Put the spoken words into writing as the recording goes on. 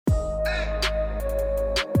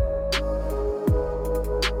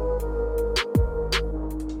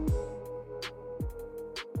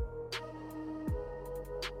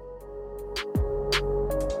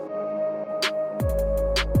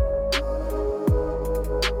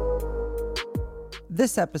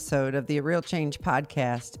This episode of the A Real Change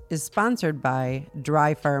podcast is sponsored by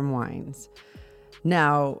Dry Farm Wines.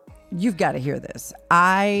 Now, you've got to hear this.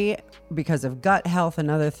 Because of gut health and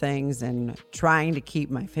other things and trying to keep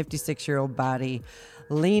my 56-year-old body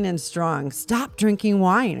lean and strong, stopped drinking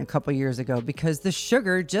wine a couple years ago because the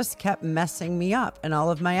sugar just kept messing me up in all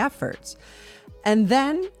of my efforts. And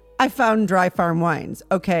then I found Dry Farm Wines.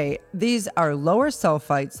 Okay, these are lower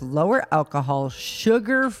sulfites, lower alcohol,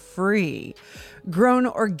 sugar-free, grown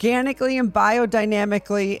organically and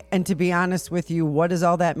biodynamically. And to be honest with you, what does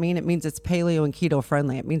all that mean? It means it's paleo and keto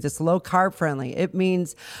friendly. It means it's low carb friendly. It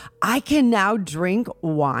means I can now drink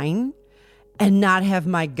wine and not have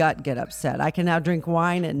my gut get upset. I can now drink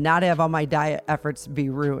wine and not have all my diet efforts be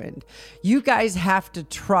ruined. You guys have to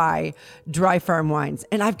try Dry Farm Wines.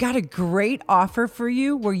 And I've got a great offer for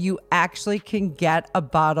you where you actually can get a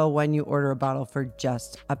bottle when you order a bottle for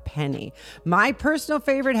just a penny. My personal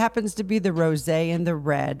favorite happens to be the rosé and the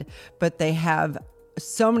red, but they have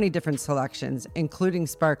so many different selections, including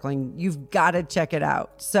sparkling. You've got to check it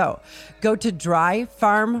out. So go to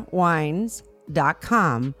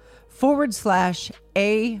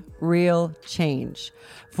dryfarmwines.com/a real change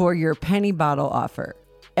for your penny bottle offer.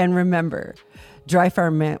 And remember, Dry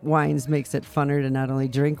Farm Wines makes it funner to not only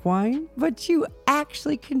drink wine, but you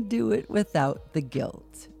actually can do it without the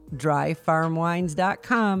guilt.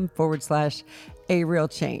 Dryfarmwines.com/a real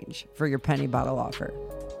change for your penny bottle offer.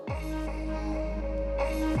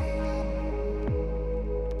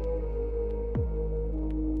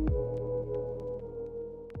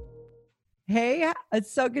 Hey,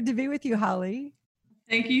 it's so good to be with you, Holly.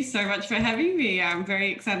 Thank you so much for having me. I'm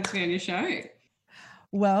very excited to be on your show.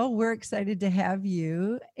 Well, we're excited to have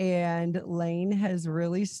you, and Lane has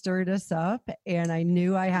really stirred us up, and I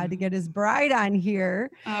knew I had to get his bride on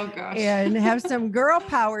here. Oh gosh. And have some girl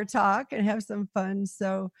power talk and have some fun.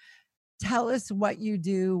 So tell us what you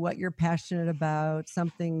do, what you're passionate about,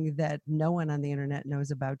 something that no one on the internet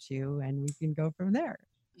knows about you, and we can go from there.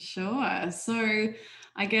 Sure. So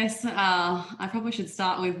I guess I probably should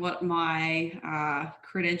start with what my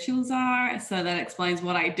credentials are. So that explains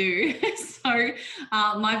what I do. So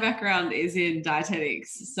my background is in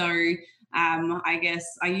dietetics. So I guess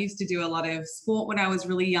I used to do a lot of sport when I was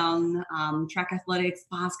really young, track athletics,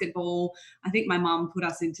 basketball. I think my mum put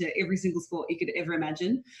us into every single sport you could ever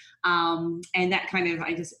imagine. And that kind of,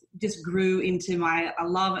 I just grew into a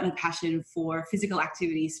love and a passion for physical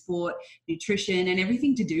activity, sport, nutrition, and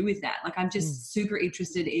everything to do with that. Like I'm just super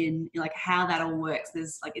interested in like how that all works.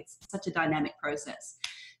 It's such a dynamic process.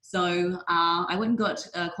 So I went and got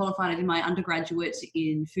qualified in my undergraduate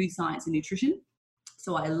in food science and nutrition.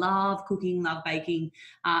 So I love cooking, love baking,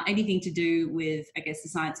 anything to do with, I guess, the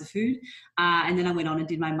science of food. And then I went on and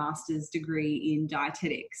did my master's degree in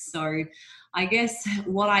dietetics. So I guess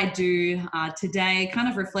what I do today kind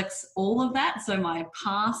of reflects all of that. So my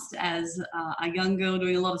past as a young girl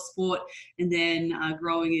doing a lot of sport, and then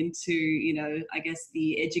growing into, I guess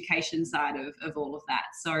the education side of all of that.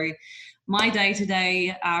 So my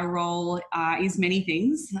day-to-day role is many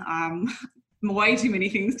things. Way too many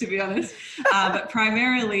things, to be honest. But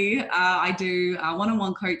primarily, I do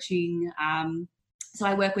one-on-one coaching. So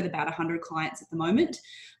I work with about 100 clients at the moment.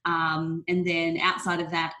 And then outside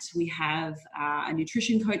of that, we have a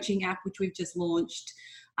nutrition coaching app, which we've just launched.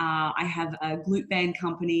 I have a glute band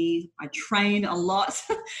company. I train a lot.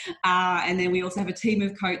 And then we also have a team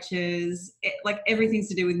of coaches. Everything's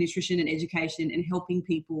to do with nutrition and education and helping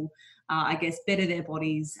people, I guess, better their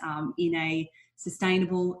bodies in a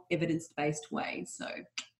sustainable, evidence-based way. So,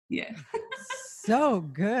 yeah. So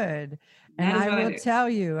good. And I will tell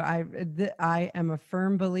you, I am a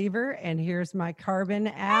firm believer, and here's my Carbon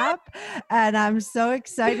app, and I'm so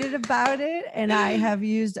excited about it. And I have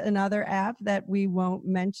used another app that we won't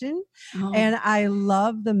mention. And I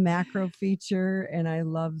love the macro feature, and I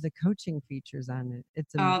love the coaching features on it.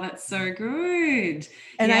 It's amazing. Oh, that's so good.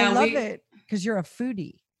 And I love it because you're a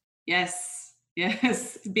foodie.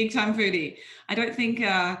 Yes, big time foodie. I don't think,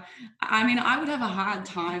 I would have a hard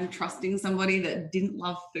time trusting somebody that didn't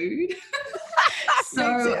love food.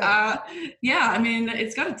 So,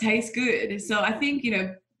 it's got to taste good. So I think,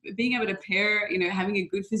 being able to pair, having a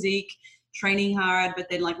good physique, training hard, but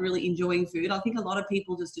then like really enjoying food. I think a lot of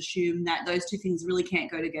people just assume that those two things really can't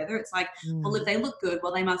go together. It's like, well, if they look good,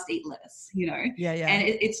 well, they must eat lettuce, Yeah. And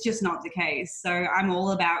it's just not the case. So I'm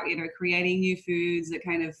all about, creating new foods that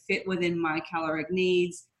kind of fit within my caloric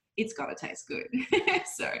needs. It's got to taste good.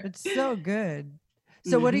 So it's so good.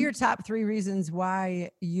 So what are your top 3 reasons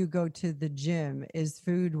why you go to the gym? Is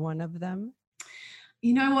food one of them?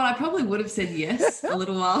 You know what? I probably would have said yes a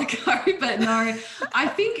little while ago, but no. I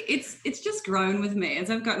think it's just grown with me as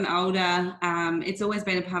I've gotten older. It's always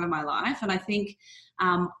been a part of my life, and I think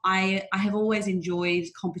I have always enjoyed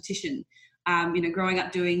competition. Growing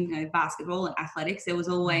up doing basketball and athletics, there was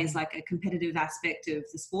always like a competitive aspect of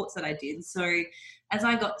the sports that I did. So as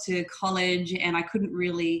I got to college and I couldn't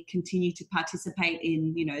really continue to participate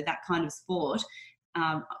in that kind of sport.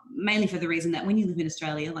 Mainly for the reason that when you live in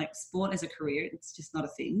Australia, like sport as a career, it's just not a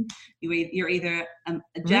thing. You're either a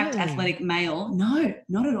jacked athletic male. No,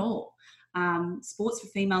 not at all. Sports for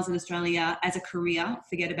females in Australia as a career,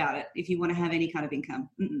 forget about it if you want to have any kind of income.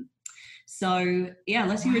 Mm-mm. So yeah,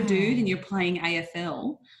 unless you're a dude and you're playing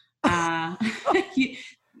AFL,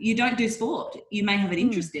 you don't do sport. You may have an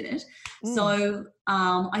interest in it. So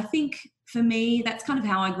I think for me, that's kind of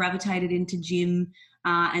how I gravitated into gym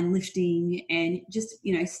and lifting and just,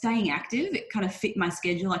 staying active. It kind of fit my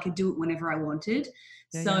schedule. I could do it whenever I wanted.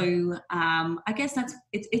 I guess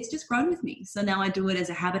it's just grown with me. So now I do it as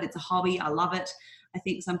a habit. It's a hobby. I love it. I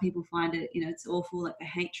think some people find it, it's awful. Like they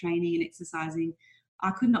hate training and exercising. I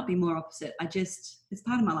could not be more opposite. It's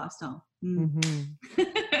part of my lifestyle.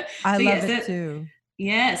 I love it too.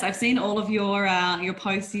 Yes, I've seen all of your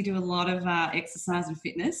posts. You do a lot of exercise and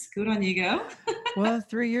fitness. Good on you, girl. Well,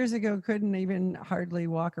 3 years ago, couldn't even hardly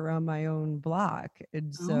walk around my own block.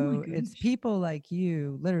 And so it's people like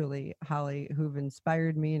you, literally, Holly, who've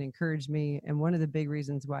inspired me and encouraged me. And one of the big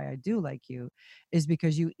reasons why I do like you is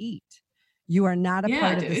because you eat. You are not a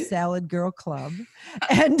part of the Salad Girl Club.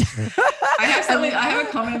 And I have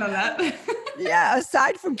a comment on that. Yeah,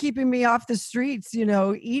 aside from keeping me off the streets,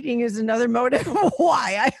 eating is another motive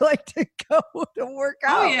why I like to go to work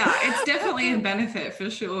out. Oh yeah, it's definitely a benefit for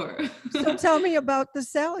sure. So tell me about the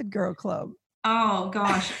Salad Girl Club. Oh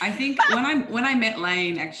gosh, I think when I met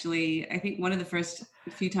Layne, actually, I think one of the first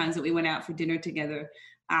few times that we went out for dinner together,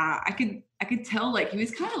 I could tell like he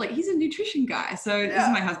was kind of like, he's a nutrition guy. So this is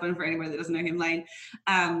my husband, for anyone that doesn't know him, Layne.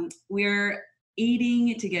 We're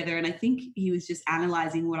eating together, and I think he was just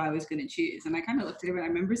analyzing what I was going to choose. And I kind of looked at him and I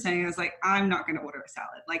remember saying, I was like, I'm not going to order a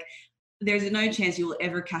salad. Like, there's no chance you will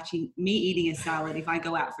ever catch me eating a salad if I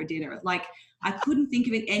go out for dinner. Like, I couldn't think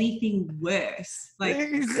of anything worse. Like,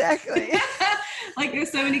 exactly. Like,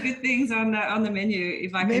 there's so many good things on the menu.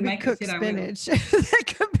 If I can make it fit, spinach.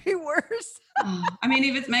 That could be worse. I mean,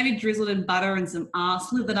 if it's maybe drizzled in butter and some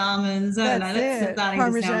slivered almonds, I don't know. That's starting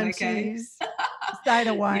Parmesan to sound okay. Cheese, side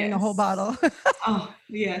of wine, a whole bottle. Oh,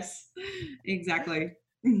 yes, exactly.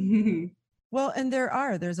 Well, and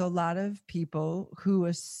there's a lot of people who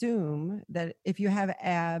assume that if you have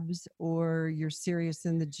abs or you're serious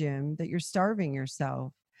in the gym, that you're starving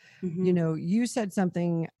yourself. You said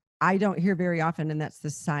something I don't hear very often, and that's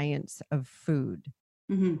the science of food.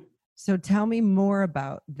 So tell me more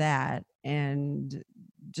about that and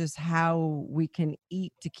just how we can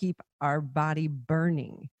eat to keep our body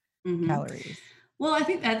burning calories. Well, I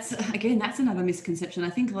think that's another misconception. I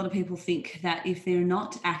think a lot of people think that if they're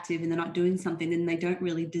not active and they're not doing something, then they don't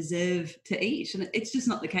really deserve to eat. And it's just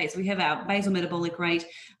not the case. We have our basal metabolic rate.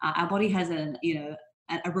 Our body has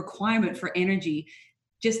a requirement for energy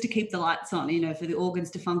just to keep the lights on, for the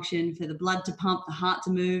organs to function, for the blood to pump, the heart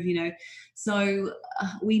to move, So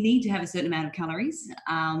we need to have a certain amount of calories.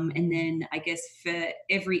 And then I guess for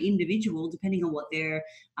every individual, depending on what their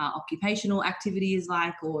occupational activity is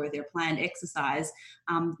like or their planned exercise,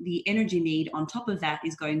 the energy need on top of that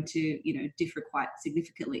is going to, differ quite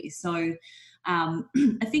significantly. So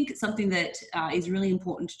I think something that is really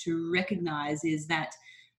important to recognize is that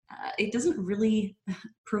it doesn't really,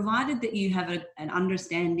 provided that you have an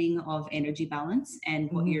understanding of energy balance and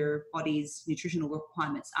what your body's nutritional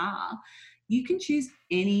requirements are, you can choose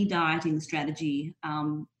any dieting strategy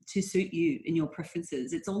to suit you and your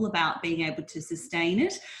preferences. It's all about being able to sustain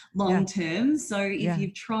it long term. So if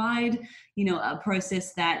you've tried, a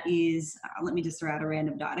process that is, let me just throw out a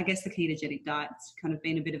random diet. I guess the ketogenic diet's kind of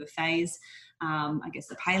been a bit of a phase. I guess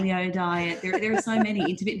the paleo diet. There are so many.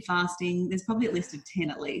 Intermittent fasting. There's probably a list of 10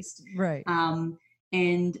 at least. Right.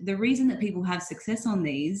 And the reason that people have success on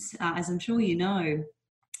these, as I'm sure you know,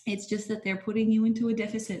 it's just that they're putting you into a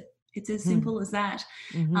deficit. It's as simple as that.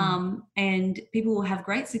 And people will have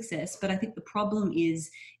great success. But I think the problem is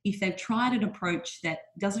if they've tried an approach that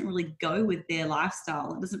doesn't really go with their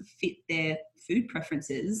lifestyle, it doesn't fit their food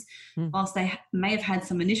preferences, whilst they may have had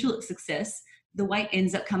some initial success, the weight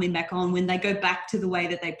ends up coming back on when they go back to the way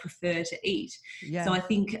that they prefer to eat. So I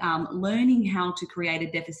think learning how to create a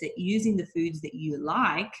deficit using the foods that you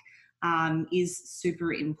like is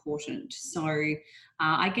super important. So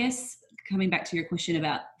I guess coming back to your question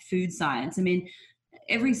about food science, I mean,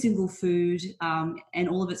 every single food and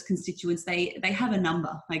all of its constituents, they have a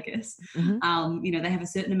number, I guess. They have a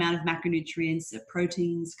certain amount of macronutrients,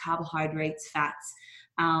 proteins, carbohydrates, fats,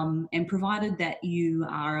 and provided that you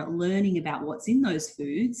are learning about what's in those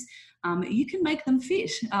foods, you can make them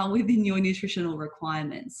fit within your nutritional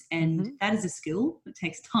requirements. And that is a skill. It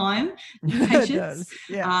takes time and patience.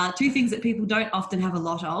 Two things that people don't often have a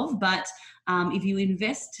lot of, but if you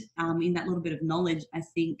invest in that little bit of knowledge, I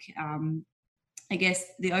think, I guess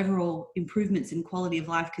the overall improvements in quality of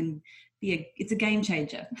life can be it's a game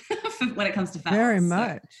changer when it comes to fat. Very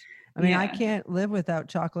much. I mean, I can't live without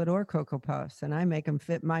chocolate or Cocoa Puffs, and I make them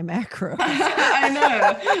fit my macros. I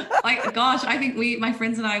know. Like, gosh, I think my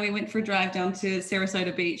friends and I, we went for a drive down to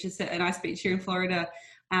Sarasota Beach. It's a nice beach here in Florida.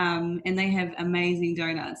 And they have amazing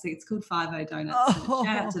donuts. It's called 5-0 Donuts. So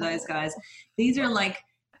shout out to those guys. These are like,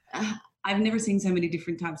 I've never seen so many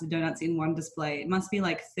different types of donuts in one display. It must be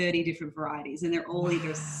like 30 different varieties, and they're all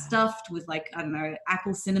either stuffed with, like, I don't know,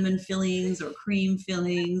 apple cinnamon fillings or cream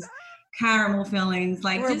fillings, caramel fillings,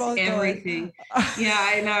 like just everything. Yeah,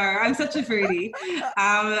 I know. I'm such a foodie.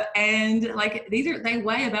 And like they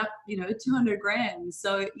weigh about 200 grams.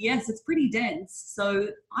 So yes, it's pretty dense. So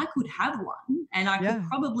I could have one, and I could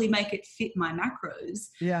probably make it fit my macros.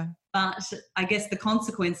 Yeah. But I guess the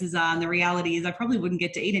consequences are, and the reality is, I probably wouldn't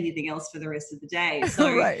get to eat anything else for the rest of the day.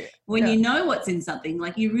 So when you know what's in something,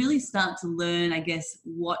 like, you really start to learn, I guess,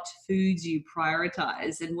 what foods you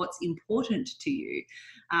prioritize and what's important to you.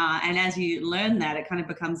 And as you learn that, it kind of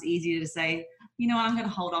becomes easier to say, I'm going to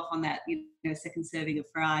hold off on that, second serving of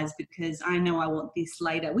fries, because I know I want this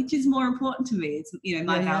later, which is more important to me. It's,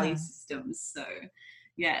 my value systems. So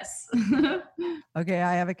yes. Okay,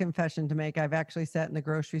 I have a confession to make. I've actually sat in the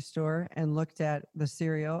grocery store and looked at the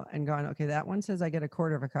cereal and gone, okay, that one says I get a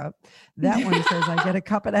quarter of a cup. That one says I get a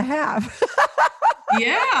cup and a half.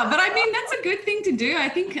 Yeah, but I mean, that's a good thing to do. I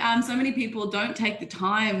think so many people don't take the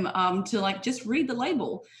time to just read the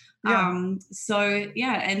label. And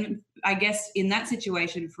I guess in that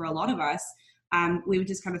situation, for a lot of us, we would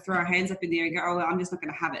just kind of throw our hands up in the air and go, oh, well, I'm just not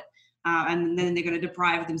going to have it. And then they're going to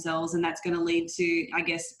deprive themselves, and that's going to lead to, I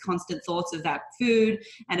guess, constant thoughts of that food.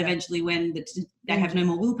 And eventually, when they have no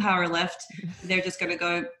more willpower left, they're just going to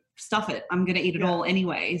go, stuff it, I'm going to eat it all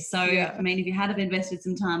anyway. So, I mean, if you had have invested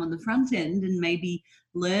some time on the front end and maybe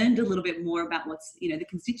learned a little bit more about what's, the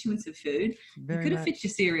constituents of food, you could have fit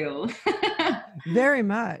your cereal. Very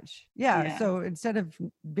much. Yeah. So instead of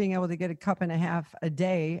being able to get a cup and a half a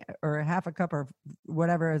day, or a half a cup or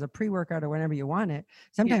whatever as a pre-workout or whenever you want it,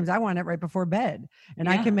 sometimes I want it right before bed, and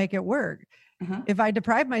I can make it work. If I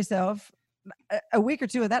deprive myself a week or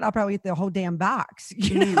two of that, I'll probably eat the whole damn box,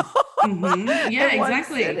 Yeah,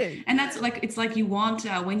 exactly. And that's like, it's like you want,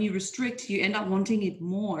 when you restrict, you end up wanting it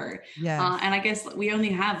more. And I guess we only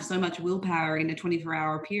have so much willpower in a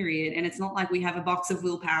 24-hour period. And it's not like we have a box of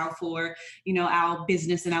willpower for, our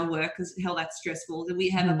business and our work, because hell, that's stressful. And we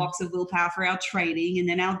have a box of willpower for our training and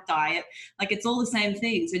then our diet. Like, it's all the same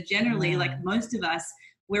thing. So generally, like, most of us,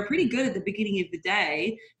 we're pretty good at the beginning of the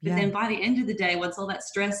day, but then by the end of the day, once all that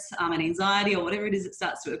stress and anxiety or whatever it is that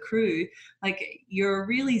starts to accrue, like, you're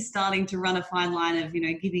really starting to run a fine line of,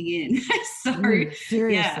 giving in. So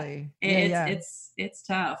seriously, it's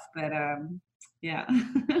tough, but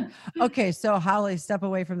Okay, so Holly, step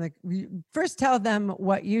away from first tell them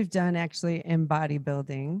what you've done actually in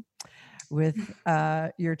bodybuilding with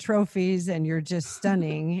your trophies, and you're just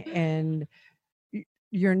stunning, and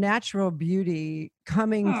your natural beauty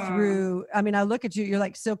coming through. I mean, I look at you, you're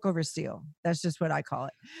like silk over steel. That's just what I call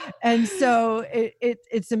it. And so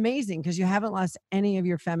it's amazing, because you haven't lost any of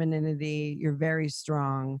your femininity. You're very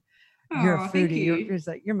strong. You're a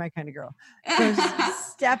foodie. You're my kind of girl. So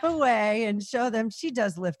step away and show them. She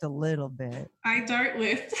does lift a little bit. I don't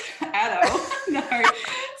lift at all. No.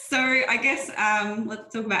 So I guess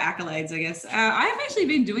let's talk about accolades, I guess. I've actually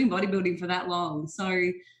been doing bodybuilding for that long.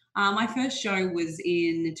 So my first show was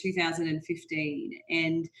in 2015,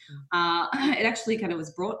 and it actually kind of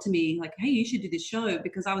was brought to me like, hey, you should do this show,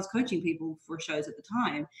 because I was coaching people for shows at the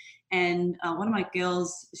time. And one of my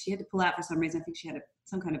girls, she had to pull out for some reason. I think she had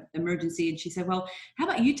some kind of emergency, and she said, well, how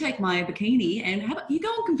about you take my bikini and how about you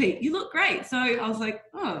go and compete? You look great. So I was like,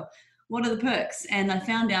 oh, what are the perks? And I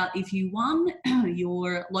found out if you won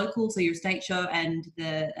your local, so your state show and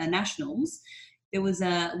the nationals, there was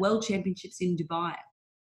a world championships in Dubai.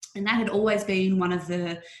 And that had always been one of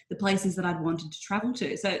the places that I'd wanted to travel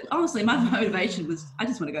to. So honestly, my motivation was, I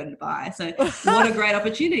just want to go to Dubai. So what a great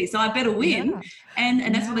opportunity. So I better win.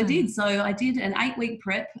 And that's what I did. So I did an 8-week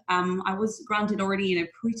prep. I was granted already in a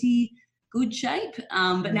pretty good shape.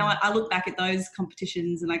 But now I look back at those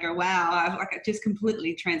competitions and I go, wow, I've just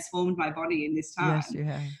completely transformed my body in this time. Yes, you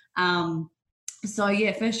have. So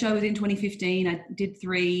yeah, first show was in 2015. I did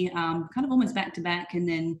 3 kind of almost back to back, and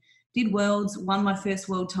then did worlds, won my first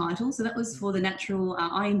world title. So that was for the natural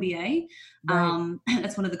INBA. Right.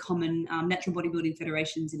 That's one of the common natural bodybuilding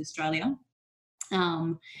federations in Australia.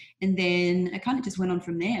 And then I kind of just went on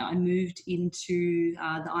from there. I moved into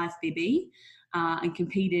the IFBB and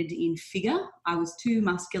competed in figure. I was too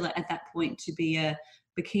muscular at that point to be a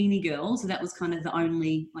bikini girl, so that was kind of the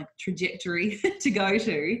only like trajectory to go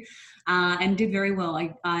to, and did very well.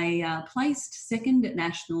 I placed second at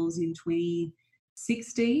nationals in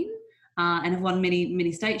 2016 and have won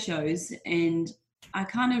many state shows, and I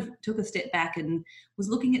kind of took a step back and was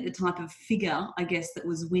looking at the type of figure, I guess, that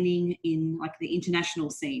was winning in like the international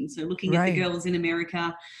scene. So looking at the girls in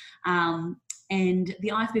America, and the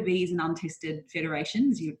IFBB is an untested federation,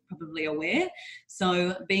 as you're probably aware.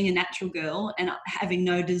 So being a natural girl and having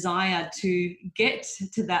no desire to get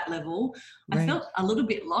to that level, I felt a little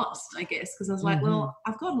bit lost, I guess, because I was like, well,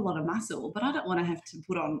 I've got a lot of muscle, but I don't want to have to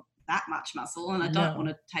put on that much muscle, and I don't want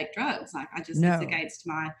to take drugs. Like, I just, it's against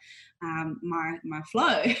my my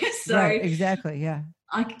flow. So exactly. Yeah.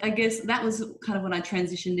 I guess that was kind of when I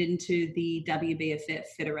transitioned into the WBFF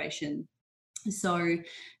federation. So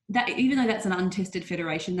that, even though that's an untested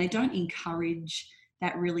federation, they don't encourage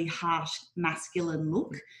that really harsh masculine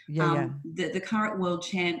look. The current world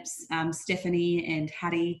champs, Stephanie and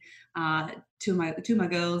Hattie, two of my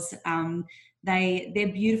girls,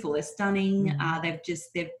 they're beautiful. They're stunning.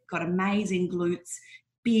 They've got amazing glutes,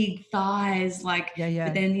 big thighs, like,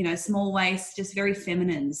 but then, you know, small waist, just very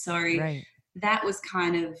feminine. So that was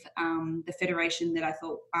kind of the federation that I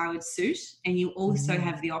thought I would suit. And you also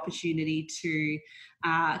have the opportunity to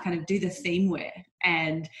kind of do the theme wear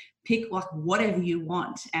and pick like whatever you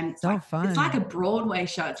want. And it's fun. It's like a Broadway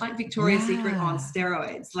show. It's like Victoria's Secret on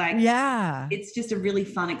steroids. Like, it's just a really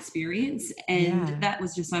fun experience. And that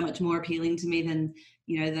was just so much more appealing to me than,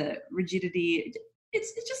 you know, the rigidity.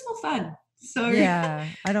 It's just more fun. So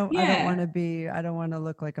I don't want to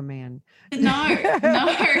look like a man. No.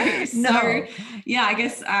 So I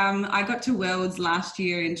guess I got to Worlds last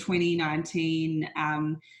year in 2019.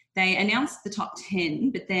 They announced the top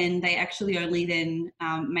 10, but then they actually only then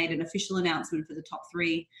made an official announcement for the top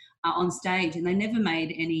 3 on stage, and they never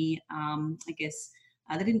made any, I guess,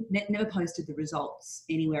 they never posted the results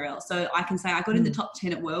anywhere else. So I can say I got in the top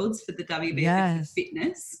 10 at Worlds for the WBF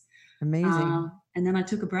fitness. Amazing. And then I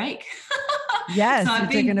took a break. Yes. So I've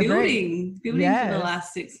been building for the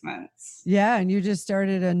last 6 months. Yeah. And you just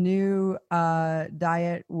started a new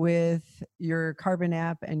diet with your Carbon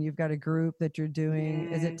app, and you've got a group that you're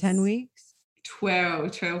doing. Is it 10 weeks?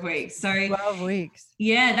 12 weeks. So 12 weeks.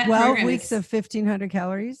 Yeah. That 12 weeks of 1,500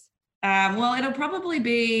 calories. Well, it'll probably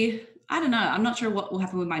be, I don't know. I'm not sure what will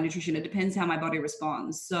happen with my nutrition. It depends how my body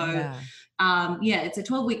responds. So it's a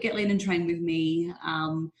 12-week Get Lean and Train with me.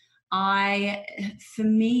 For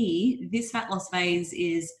me, this fat loss phase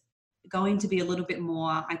is going to be a little bit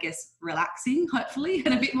more, I guess, relaxing, hopefully,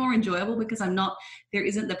 and a bit more enjoyable, because there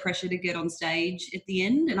isn't the pressure to get on stage at the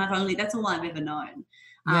end. And that's all I've ever known.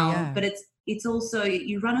 But it's also,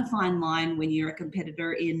 you run a fine line when you're a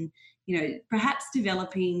competitor in, you know, perhaps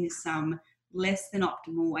developing some less than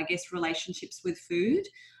optimal, I guess, relationships with food.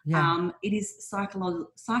 It is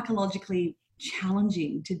psychologically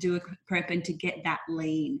challenging to do a prep and to get that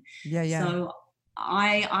lean. So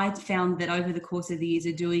I found that over the course of the years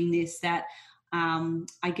of doing this, that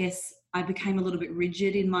I guess I became a little bit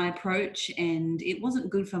rigid in my approach, and it wasn't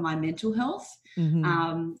good for my mental health.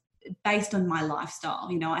 Based on my lifestyle.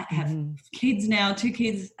 You know, I have kids now, 2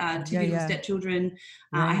 kids, 2 beautiful stepchildren.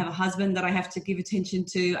 I have a husband that I have to give attention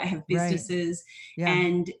to. I have businesses,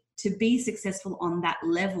 and to be successful on that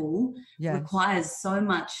level requires so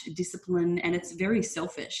much discipline, and it's very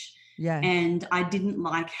selfish. And I didn't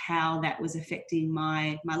like how that was affecting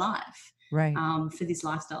my life for this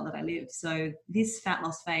lifestyle that I live. So this fat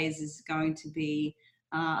loss phase is going to be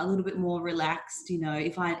a little bit more relaxed. You know,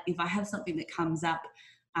 if I have something that comes up,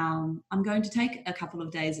 I'm going to take a couple of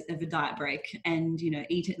days of a diet break and, you know,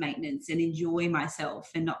 eat at maintenance and enjoy myself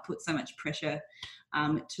and not put so much pressure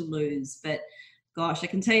to lose. But gosh, I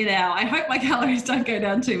can tell you now, I hope my calories don't go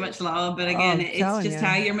down too much lower. But again, it's just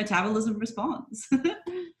how your metabolism responds.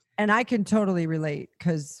 And I can totally relate,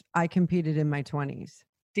 because I competed in my 20s.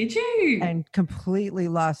 Did you? And completely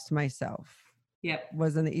lost myself. Yep.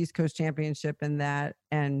 Was in the East Coast Championship in that,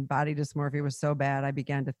 and body dysmorphia was so bad, I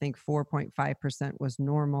began to think 4.5% was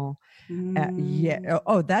normal.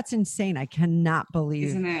 Oh, that's insane. I cannot believe.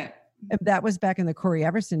 Isn't it? That was back in the Corey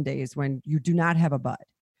Everson days, when you do not have a butt.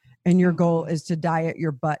 And your goal is to diet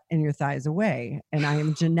your butt and your thighs away. And I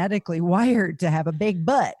am genetically wired to have a big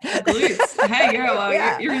butt. Glutes. Hey, girl,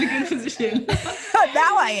 you're in a good position.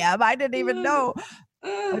 Now I am. I didn't even know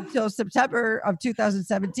until September of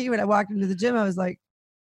 2017 when I walked into the gym. I was like,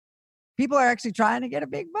 people are actually trying to get a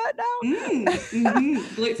big butt now.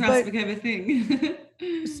 Glute thrust became a thing.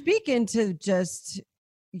 Speaking to just,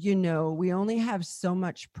 we only have so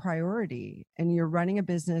much priority, and you're running a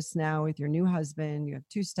business now with your new husband. You have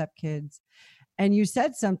 2 stepkids, and you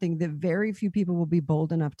said something that very few people will be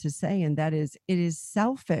bold enough to say, and that is, it is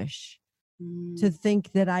selfish to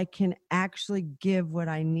think that I can actually give what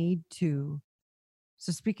I need to.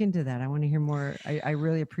 So speak into that. I want to hear more. I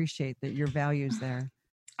really appreciate that your values there.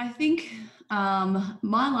 I think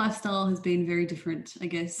my lifestyle has been very different, I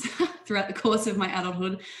guess, throughout the course of my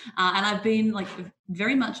adulthood. And I've been like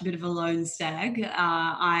very much a bit of a lone stag.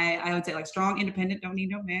 I would say like strong, independent, don't need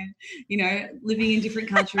no man, living in different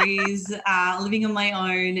countries, living on my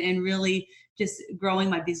own and really just growing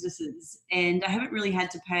my businesses. And I haven't really had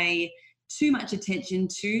to pay too much attention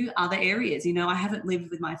to other areas. I haven't lived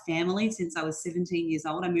with my family since I was 17 years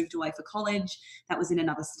old. I moved away for college. That was in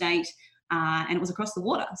another state. And it was across the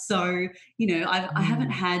water. So, I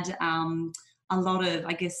haven't had a lot of,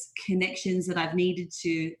 I guess, connections that I've needed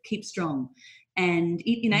to keep strong. And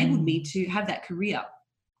it enabled me to have that career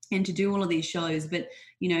and to do all of these shows. But,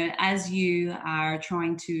 as you are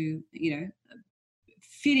trying to,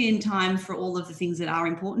 fit in time for all of the things that are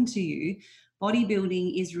important to you,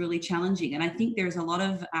 bodybuilding is really challenging. And I think there's a lot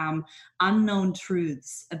of unknown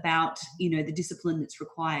truths about, the discipline that's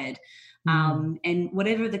required. And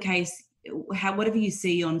whatever the case, whatever you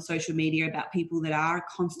see on social media about people that are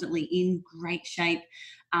constantly in great shape,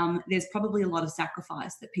 there's probably a lot of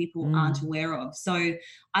sacrifice that people aren't aware of. So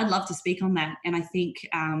I'd love to speak on that. And I think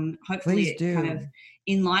hopefully kind of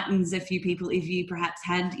enlightens a few people. If you perhaps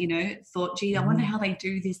had, thought, gee, I wonder how they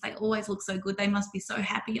do this. They always look so good. They must be so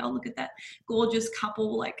happy. Oh, look at that gorgeous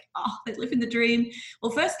couple. Like, oh, they're living the dream.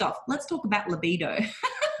 Well, first off, let's talk about libido.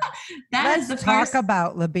 Let's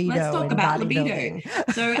talk about libido.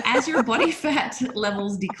 So as your body fat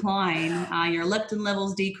levels decline, your leptin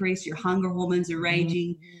levels decrease, your hunger hormones are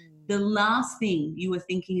raging. The last thing you were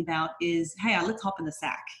thinking about is, hey, let's hop in the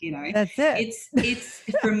sack. That's it. It's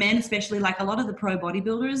for men, especially like a lot of the pro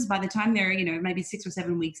bodybuilders, by the time they're, maybe 6 or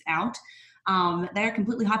 7 weeks out, they are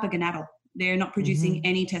completely hypergonadal. They're not producing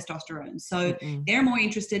any testosterone. So they're more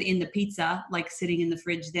interested in the pizza, like sitting in the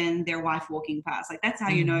fridge, than their wife walking past. Like, that's how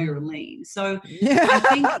you know you're lean. So I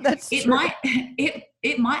think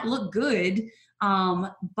it might look good,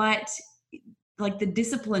 but like the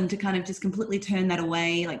discipline to kind of just completely turn that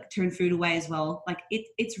away, like turn food away as well. Like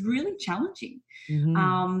it's really challenging.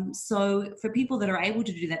 So for people that are able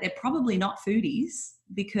to do that, they're probably not foodies,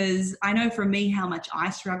 because I know for me how much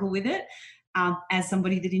I struggle with it. As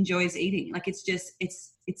somebody that enjoys eating, like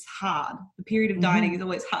it's hard. The period of dieting is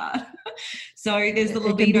always hard. So there's the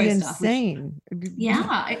libido stuff. Insane.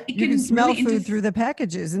 You can smell really food through the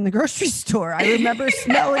packages in the grocery store. I remember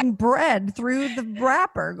smelling bread through the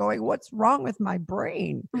wrapper, going, "What's wrong with my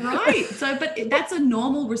brain?" Right. So, but that's a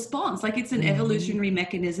normal response. Like, it's an evolutionary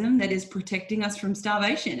mechanism that is protecting us from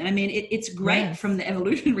starvation. And I mean, it's great from the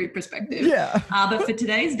evolutionary perspective. Yeah. But for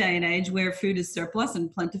today's day and age, where food is surplus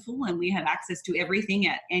and plentiful, and we have access to everything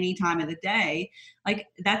at any time of the day, like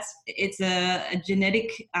it's a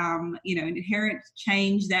genetic, inherent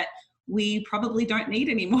change that we probably don't need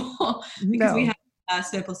anymore because we have a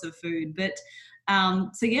surplus of food. But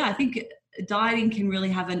so yeah, I think dieting can really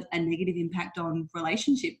have a negative impact on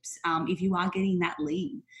relationships if you are getting that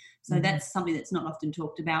lean. So that's something that's not often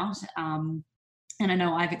talked about. And I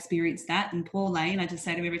know I've experienced that. And poor Lane, I just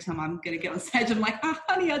say to him every time I'm going to get on stage, I'm like,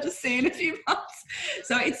 honey, I'll just see you in a few months.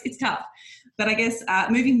 So it's tough. But I guess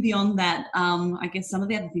moving beyond that, I guess some of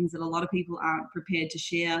the other things that a lot of people aren't prepared to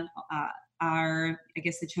share are, I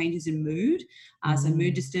guess, the changes in mood. So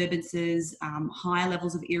mood disturbances, high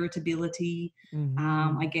levels of irritability,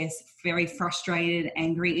 I guess, very frustrated,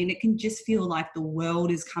 angry, and it can just feel like the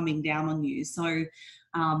world is coming down on you. So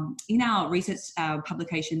in our research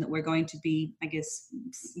publication that we're going to be, I guess,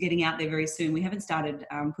 getting out there very soon, we haven't started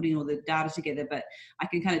putting all the data together, but I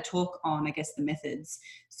can kind of talk on, I guess, the methods.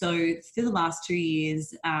 So for the last 2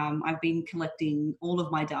 years, I've been collecting all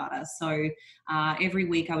of my data. So every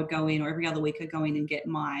week I would go in, or every other week I'd go in and get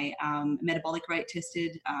my metabolic rate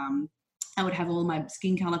tested. I would have all my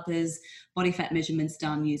skin calipers, body fat measurements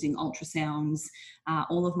done using ultrasounds,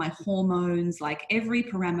 all of my hormones, like every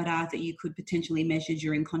parameter that you could potentially measure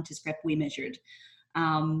during contest prep, we measured.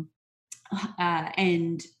 And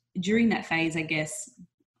during that phase, I guess,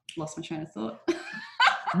 lost my train of thought.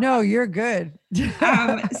 No, you're good.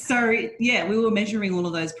 So yeah, we were measuring all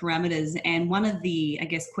of those parameters, and one of the, I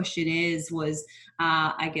guess, questionnaires was,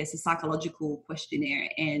 I guess, a psychological questionnaire,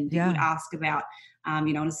 and it would Yeah. ask about, on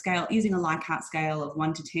a scale, using a Likert scale of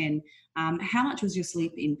 1 to 10, how much was your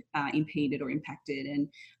sleep impeded or impacted, and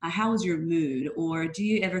how was your mood, or do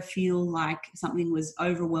you ever feel like something was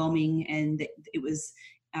overwhelming and that it was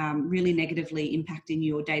really negatively impacting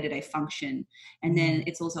your day-to-day function? And then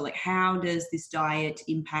it's also like, how does this diet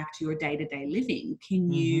impact your day-to-day living?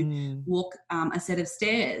 Can you Mm-hmm. walk a set of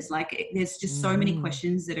stairs? Like, there's just so many Mm-hmm.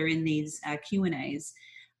 questions that are in these Q&As.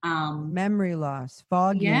 Memory loss,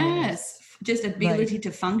 fogginess, Yes, just like ability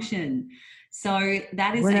to function. So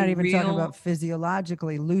that is we're not a even talking about real.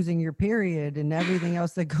 physiologically losing your period and everything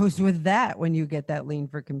else that goes with that when you get that lean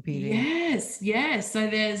for competing. Yes, yes. So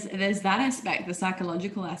there's that aspect, the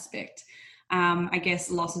psychological aspect. I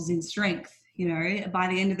guess losses in strength. By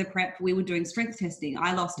the end of the prep, we were doing strength testing.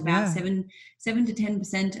 I lost about Yeah. 7 to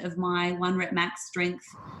 10% of my 1 rep max strength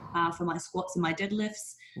for my squats and my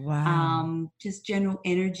deadlifts. Wow. Just general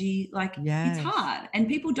energy. Like, it's Yes. hard, and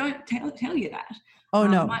people don't tell you that. Oh It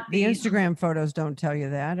no, might the be. Instagram photos don't tell you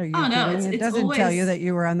that. Are you Oh no, kidding? it's It it's doesn't tell you always. that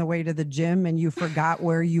you were on the way to the gym and you forgot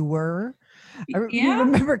where you were. You Yeah.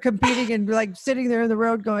 remember competing and like sitting there in the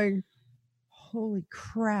road going, "Holy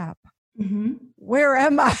crap. Hmm. Where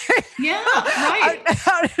am I?" Yeah. Right.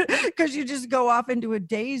 Because you just go off into a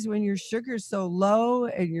daze when your sugar's so low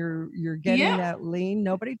and you're getting Yeah. that lean.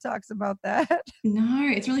 Nobody talks about that. No,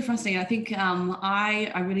 it's really frustrating. I think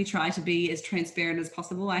I really try to be as transparent as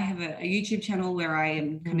possible. I have a YouTube channel where I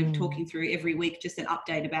am kind of Mm, talking through every week just an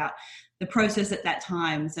update about the process at that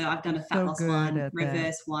time. So I've done you're a fat so loss good one, at that.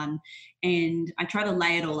 reverse one, and I try to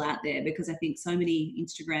lay it all out there because I think so many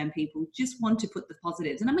Instagram people just want to put the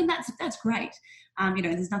positives. And I mean, that's great.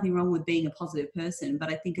 There's nothing wrong with being a positive person, but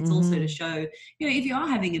I think it's also to Mm-hmm. show, if you are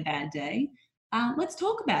having a bad day, let's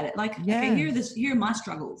talk about it. Like, okay, Yes. here are my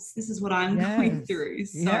struggles. This is what I'm going Yes. through.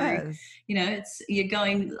 So, Yes. you're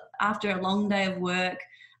going after a long day of work.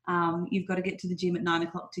 You've got to get to the gym at 9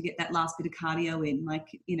 o'clock to get that last bit of cardio in. Like,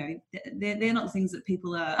 they're not things that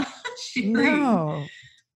people are sharing. No.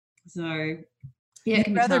 So, yeah, it You'd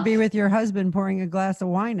can be rather be tough. with your husband pouring a glass of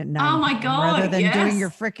wine at Oh 9 my p.m. rather God, than doing your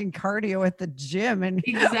yes. freaking cardio at the gym. And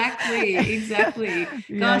Exactly. yeah,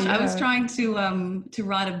 Gosh, I was yeah. trying to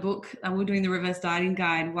write a book. We're doing the reverse dieting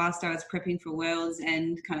guide whilst I was prepping for Worlds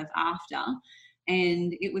and kind of after,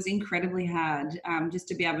 and it was incredibly hard, just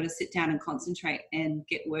to be able to sit down and concentrate and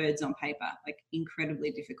get words on paper. Like,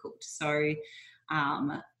 incredibly difficult. So,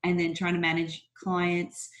 and then trying to manage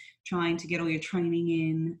clients, trying to get all your training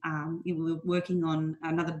in. You were working on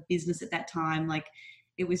another business at that time. Like,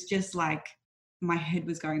 it was just like my head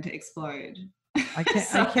was going to explode. I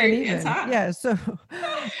So can't it's even. hard. Yeah. So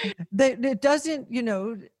it doesn't,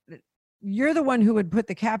 you're the one who would put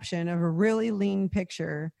the caption of a really lean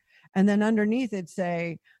picture and then underneath it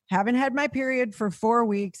say, haven't had my period for 4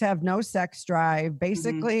 weeks, have no sex drive, Hmm.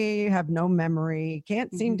 basically have no memory,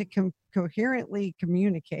 can't seem to Hmm. coherently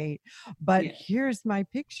communicate, but Yeah. here's my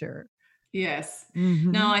picture. Yes. No,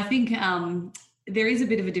 Mm-hmm. I think there is a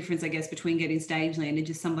bit of a difference, I guess, between getting stage lean and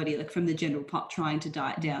just somebody like from the general pop trying to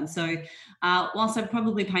diet down. So, whilst I've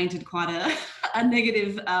probably painted quite a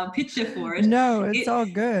negative picture for it, No, it's it all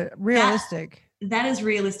good. that Realistic. that is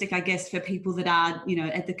realistic, I guess, for people that are,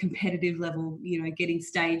 at the competitive level, getting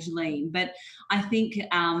stage lean. But I think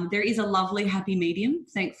there is a lovely happy medium, Yep,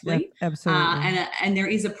 thankfully, absolutely. and there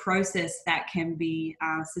is a process that can be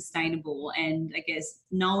sustainable. And I guess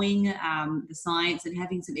knowing the science and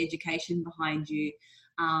having some education behind you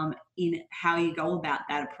in how you go about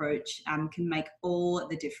that approach can make all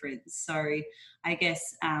the difference. So I guess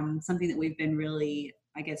something that we've been really,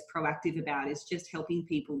 I guess, proactive about is just helping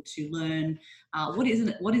people to learn what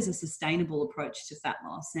is a sustainable approach to fat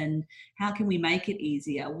loss, and how can we make it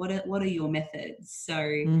easier? What are your methods? So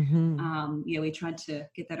Mm-hmm. yeah, we tried to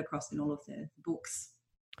get that across in all of the books.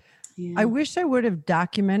 I Yeah. wish I would have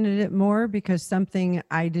documented it more because something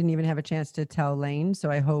I didn't even have a chance to tell Lane. So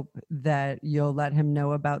I hope that you'll let him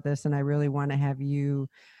know about this. And I really want to have you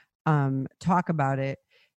talk about it.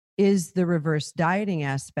 Is the reverse dieting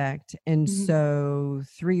aspect. And Mhm. so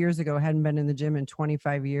 3 years ago, I hadn't been in the gym in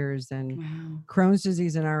 25 years and Wow. Crohn's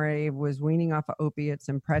disease and RA was weaning off of opiates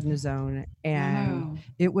and prednisone. And Wow.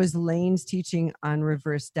 it was Lane's teaching on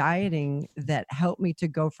reverse dieting that helped me to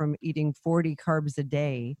go from eating 40 carbs a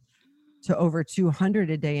day to over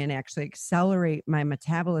 200 a day and actually accelerate my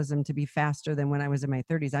metabolism to be faster than when I was in my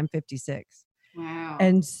 30s. I'm 56. Wow.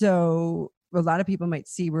 And so a lot of people might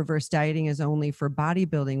see reverse dieting as only for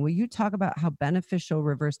bodybuilding. Will you talk about how beneficial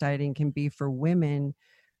reverse dieting can be for women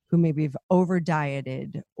who maybe have over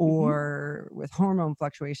dieted or with hormone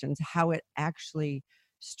fluctuations, how it actually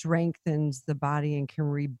strengthens the body and can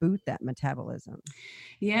reboot that metabolism?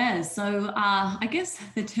 Yeah, so I guess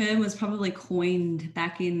the term was probably coined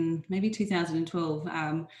back in maybe 2012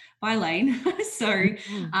 by Lane. So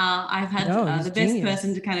Mhm. I've had No, he's the best person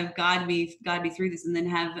genius. to kind of guide me through this, and then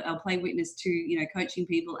have play witness to coaching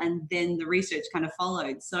people, and then the research kind of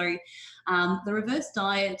followed. So the reverse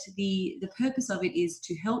diet, the purpose of it is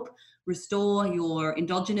to help restore your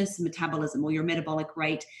endogenous metabolism or your metabolic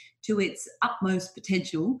rate to its utmost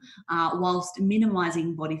potential, whilst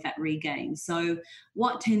minimizing body fat regain. So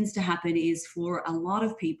what tends to happen is, for a lot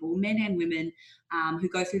of people, men and women, who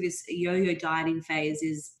go through this yo-yo dieting phase,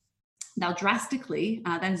 is they'll drastically,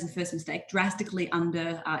 that is the first mistake, drastically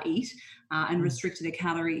under eat and Mm. restrict their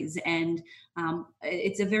calories. And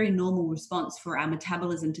it's a very normal response for our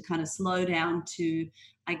metabolism to kind of slow down to,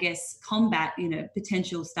 I guess, combat,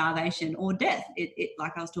 potential starvation or death. It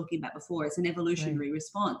like I was talking about before, it's an Right. evolutionary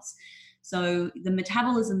response. So the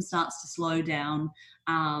metabolism starts to slow down.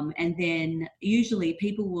 And then usually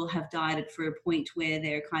people will have dieted for a point where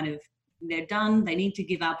they're done, they need to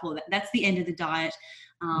give up, or that's the end of the diet.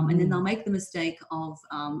 And then they'll Mhm. make the mistake of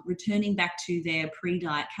returning back to their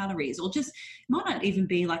pre-diet calories, or just, it might not even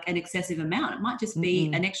be like an excessive amount. It might just be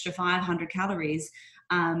Mm-mm. an extra 500 calories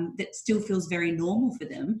that still feels very normal for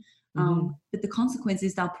them. Mhm. But the consequence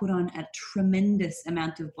is they'll put on a tremendous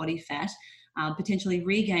amount of body fat, potentially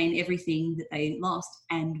regain everything that they lost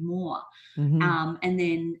and more. Mhm. And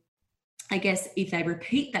then I guess if they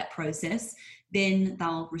repeat that process, then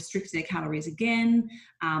they'll restrict their calories again.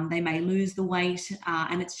 They may lose the weight,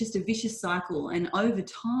 and it's just a vicious cycle. And over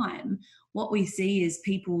time, what we see is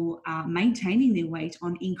people maintaining their weight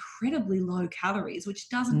on incredibly low calories, which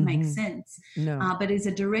doesn't make Mhm. sense, No. but is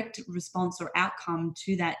a direct response or outcome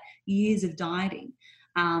to that years of dieting.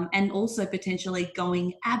 And also potentially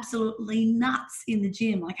going absolutely nuts in the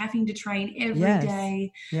gym, like having to train every Yes.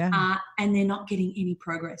 day, Yeah. and they're not getting any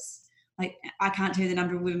progress. Like, I can't tell you the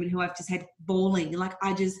number of women who I've just had bawling. Like,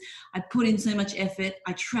 I put in so much effort,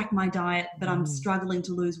 I track my diet, but I'm Mhm. struggling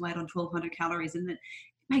to lose weight on 1,200 calories, and it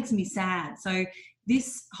makes me sad. So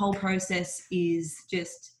this whole process is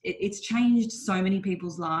just, it's changed so many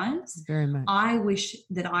people's lives. Very much. I wish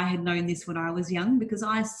that I had known this when I was young, because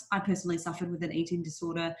I personally suffered with an eating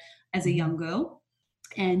disorder as a Mhm. young girl.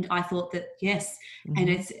 And I thought that, yes, and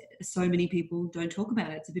Mhm. it's, so many people don't talk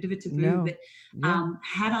about it. It's a bit of a taboo. No. But Yeah.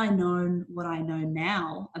 had I known what I know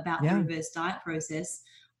now about the Yeah. reverse diet process,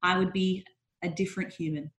 I would be a different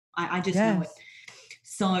human. I just know it. Yes.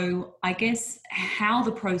 So I guess how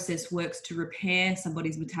the process works to repair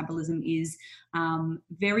somebody's metabolism is,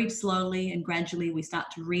 very slowly and gradually we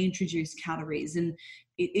start to reintroduce calories. And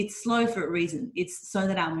it's slow for a reason. It's so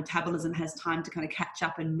that our metabolism has time to kind of catch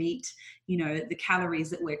up and meet, the calories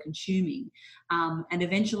that we're consuming. And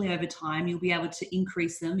eventually over time, you'll be able to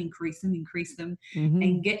increase them, Mhm.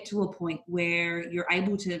 and get to a point where you're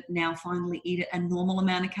able to now finally eat a normal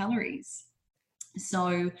amount of calories.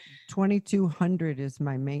 So 2,200 is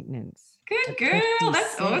my maintenance good at girl.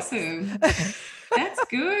 That's 56. awesome. That's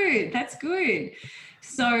good. That's good.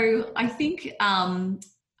 So I think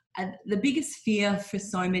the biggest fear for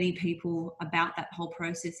so many people about that whole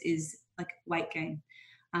process is like weight gain.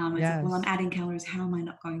 It's like, well, I'm Yes. adding calories. How am I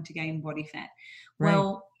not going to gain body fat? Right.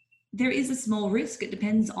 Well, there is a small risk. It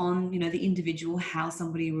depends on, the individual, how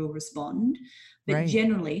somebody will respond. But Right.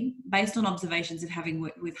 generally, based on observations of having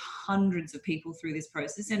worked with hundreds of people through this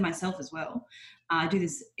process, and myself as well, I do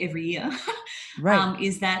this every year, Right.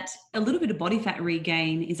 is that a little bit of body fat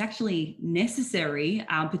regain is actually necessary,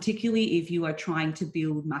 particularly if you are trying to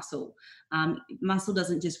build muscle. Muscle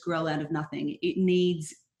doesn't just grow out of nothing. It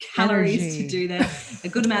needs calories to Energy. do that, a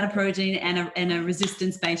good amount of protein, and a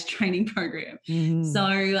resistance-based training program. Mhm.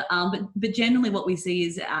 So, but generally what we see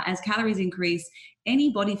is, as calories increase, any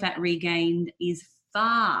body fat regained is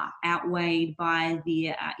far outweighed by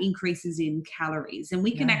the increases in calories. And we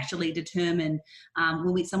can Yeah. actually determine,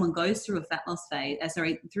 when someone goes through a fat loss phase,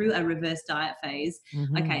 through a reverse diet phase,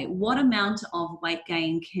 Mhm. okay, what amount of weight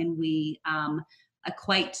gain can we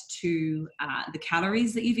equate to the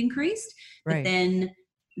calories that you've increased? But Right. then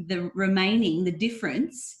the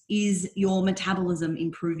difference is your metabolism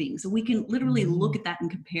improving. So we can literally look Mhm. at that and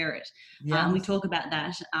compare it. We Yes. talk about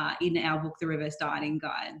that in our book, The Reverse Dieting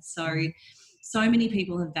Guide. So, Mhm. so many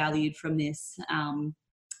people have valued from this.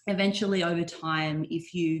 Eventually, over time,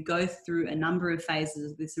 if you go through a number of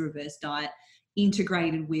phases of this reverse diet,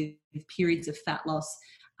 integrated with periods of fat loss,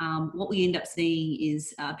 what we end up seeing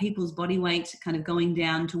is people's body weight kind of going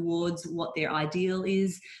down towards what their ideal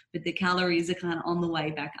is, but the calories are kind of on the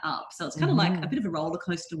way back up. So it's kind of like a bit of a roller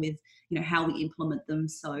coaster with, how we implement them.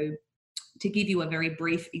 So to give you a very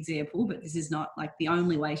brief example, but this is not like the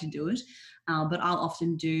only way to do it, but I'll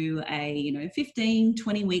often do a 15,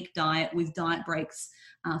 20-week diet with diet breaks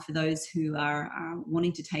for those who are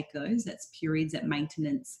wanting to take those. That's periods at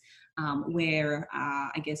maintenance, where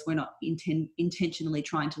I guess we're not intentionally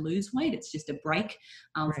trying to lose weight. It's just a break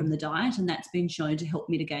from the diet, and that's been shown to help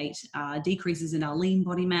mitigate decreases in our lean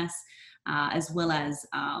body mass, as well as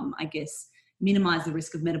I guess minimize the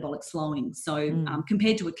risk of metabolic slowing. So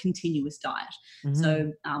compared to a continuous diet.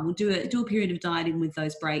 So we'll do a period of dieting with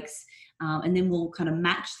those breaks, and then we'll kind of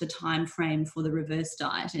match the time frame for the reverse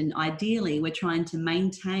diet. And ideally, we're trying to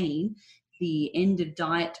maintain the end of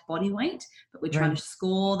diet body weight, but we're trying to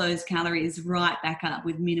score those calories right back up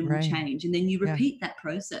with minimal change. And then you repeat that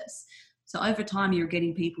process. So over time, you're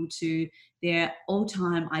getting people to their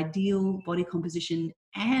all-time ideal body composition,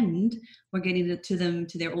 and we're getting it to them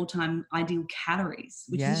to their all-time ideal calories,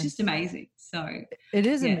 which is just amazing. So it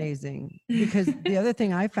is amazing, because the other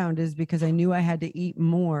thing I found is, because I knew I had to eat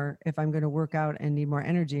more if I'm going to work out and need more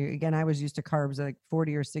energy. Again, I was used to carbs like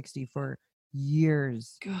 40 or 60 for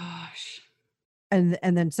years. Gosh. And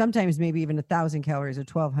then sometimes maybe even 1,000 calories or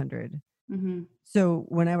 1,200. So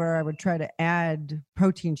whenever I would try to add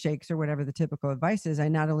protein shakes or whatever the typical advice is, I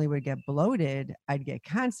not only would get bloated, I'd get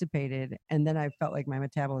constipated, and then I felt like my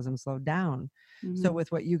metabolism slowed down. So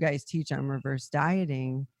with what you guys teach on reverse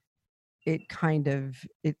dieting, it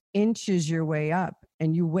inches your way up,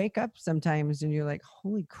 and you wake up sometimes and you're like,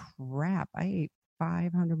 holy crap, I ate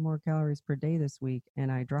 500 more calories per day this week,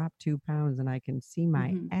 and I dropped 2 pounds, and I can see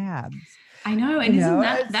my abs. I know. And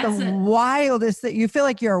isn't that's the wildest that you feel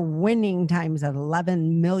like you're winning times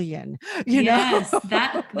 11 million, Yes,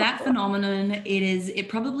 that phenomenon, it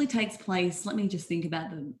probably takes place. Let me just think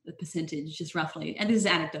about the percentage, just roughly. And this is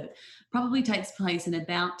anecdote, probably takes place in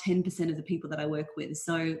about 10% of the people that I work with.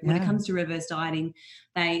 So when it comes to reverse dieting,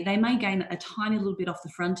 they may gain a tiny little bit off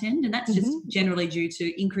the front end, and that's just generally due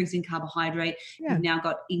to increase in carbohydrate. You've now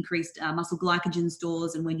got increased muscle glycogen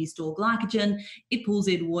stores, and when you store glycogen, it pulls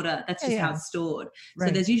in water. That's just how it's stored. So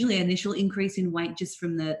there's usually an initial increase in weight just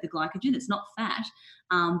from the glycogen. It's not fat.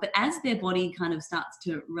 But as their body kind of starts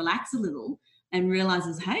to relax a little and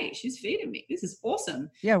realizes, hey, she's feeding me, this is awesome.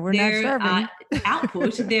 Yeah, we're not starving.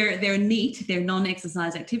 Output, their NEAT, their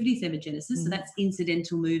non-exercise activity thermogenesis. So that's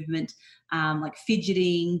incidental movement, like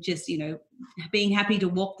fidgeting, just, being happy to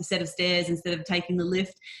walk the set of stairs instead of taking the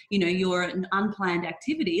lift. Your an unplanned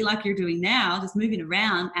activity like you're doing now, just moving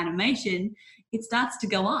around, animation, it starts to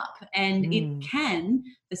go up. And it can,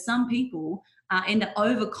 for some people, end up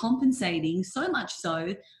overcompensating so much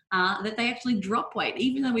so that they actually drop weight,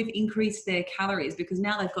 even though we've increased their calories, because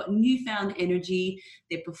now they've got newfound energy,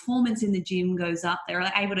 their performance in the gym goes up,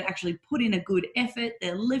 they're able to actually put in a good effort,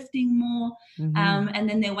 they're lifting more, and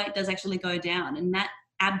then their weight does actually go down. And that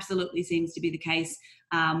absolutely seems to be the case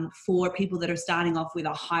for people that are starting off with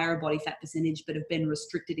a higher body fat percentage but have been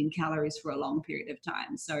restricted in calories for a long period of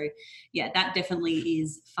time. So that definitely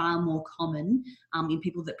is far more common in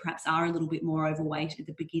people that perhaps are a little bit more overweight at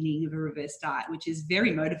the beginning of a reverse diet, which is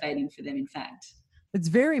very motivating for them, in fact. It's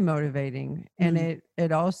very motivating. And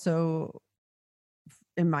it also,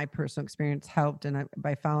 in my personal experience, helped, and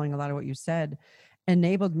by following a lot of what you said,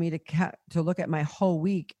 enabled me to look at my whole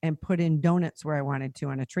week and put in donuts where I wanted to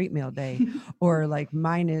on a treat meal day. Or like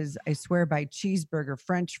mine is, I swear by cheeseburger,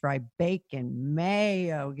 French fry, bacon,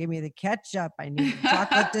 mayo, give me the ketchup. I need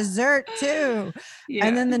chocolate dessert too. Yeah.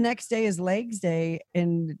 And then the next day is legs day,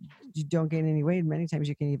 and you don't gain any weight. Many times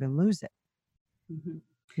you can even lose it.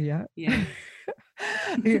 Yeah.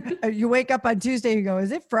 You wake up on Tuesday and you go,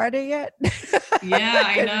 is it Friday yet?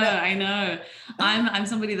 Yeah, I know. I'm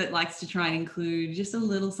somebody that likes to try and include just a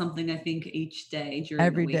little something, I think, each day during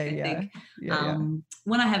every the week. Day, I think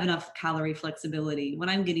when I have enough calorie flexibility, when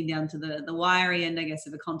I'm getting down to the wiry end, I guess,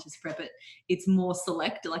 of a contest prep, it's more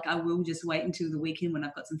select. Like I will just wait until the weekend when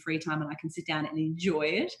I've got some free time and I can sit down and enjoy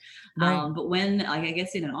it. Right. But when, I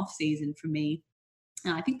guess, in an off season for me,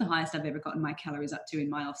 I think the highest I've ever gotten my calories up to in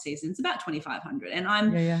my off season is about 2,500, and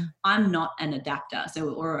I'm not an adapter,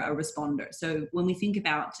 or a responder. So when we think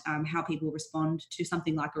about how people respond to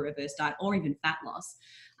something like a reverse diet or even fat loss,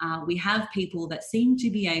 we have people that seem to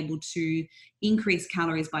be able to increase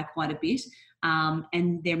calories by quite a bit,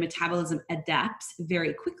 and their metabolism adapts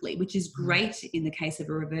very quickly, which is great in the case of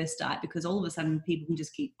a reverse diet, because all of a sudden people can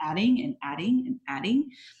just keep adding and adding and adding.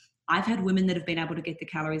 I've had women that have been able to get the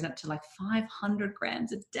calories up to like 500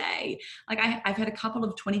 grams a day. Like I've had a couple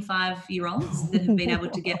of 25-year-olds that have been able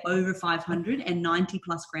to get over 500 and 90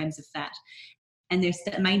 plus grams of fat. And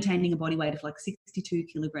they're maintaining a body weight of like 62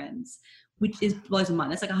 kilograms, which blows my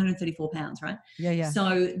mind. That's like 134 pounds, right? Yeah.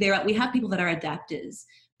 So we have people that are adapters,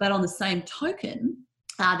 but on the same token,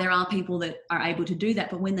 there are people that are able to do that.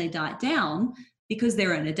 But when they diet down, because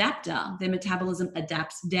they're an adapter, their metabolism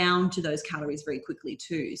adapts down to those calories very quickly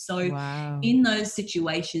too. So in those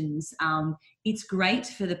situations, it's great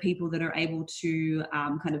for the people that are able to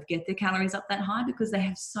kind of get their calories up that high, because they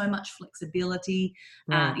have so much flexibility,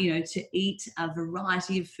 to eat a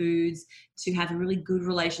variety of foods, to have a really good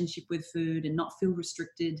relationship with food and not feel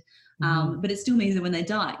restricted. But it still means that when they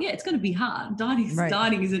diet, it's going to be hard.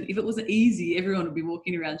 Dieting isn't, if it wasn't easy, everyone would be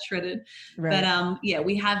walking around shredded. Right. But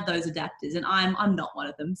we have those adapters, and I'm not one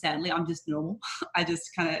of them, sadly. I'm just normal. I just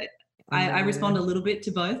kind of, I respond a little bit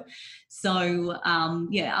to both. So,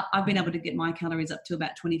 I've been able to get my calories up to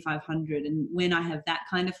about 2,500. And when I have that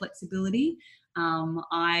kind of flexibility,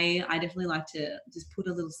 I definitely like to just put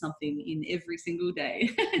a little something in every single day.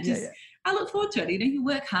 I look forward to it. You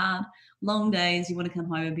work hard, long days, you want to come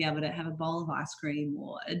home and be able to have a bowl of ice cream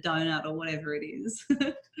or a donut or whatever it is.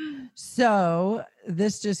 So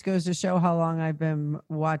this just goes to show how long I've been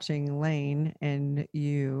watching Layne and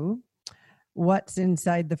you. What's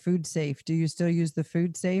inside the food safe? Do you still use the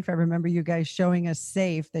food safe? I remember you guys showing a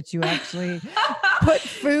safe that you actually put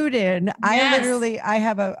food in. Yes. I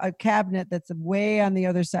have a cabinet that's way on the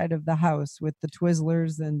other side of the house with the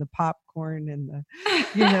Twizzlers and the popcorn and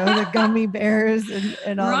the gummy bears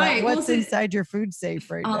and all that. What's inside your food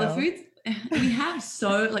safe right now? The food we have,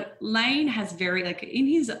 Layne has in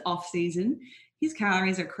his off season, his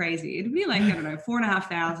calories are crazy. It'd be like,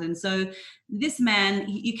 4,500. So this man,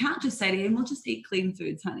 you can't just say to him, well, just eat clean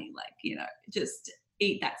foods, honey. Just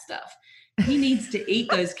eat that stuff. He needs to eat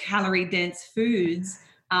those calorie dense foods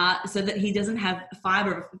so that he doesn't have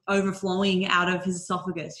fiber overflowing out of his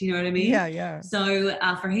esophagus. You know what I mean? Yeah. So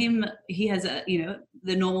for him, he has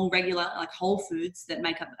the normal regular whole foods that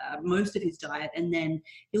make up most of his diet. And then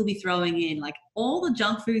he'll be throwing in all the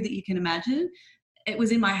junk food that you can imagine. It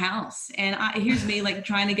was in my house, and here's me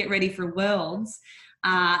trying to get ready for Worlds,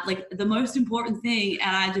 the most important thing,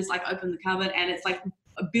 and I just open the cupboard and it's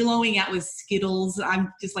billowing out with Skittles.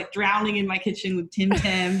 I'm just drowning in my kitchen with Tim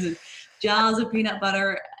Tams and jars of peanut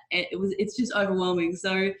butter. It's just overwhelming.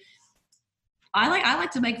 So I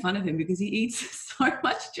like to make fun of him because he eats so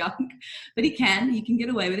much junk, but he can get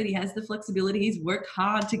away with it. He has the flexibility. He's worked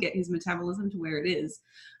hard to get his metabolism to where it is.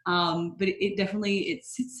 But it definitely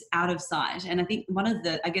sits out of sight. And I think one of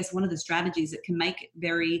the strategies that can make it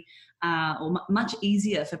very much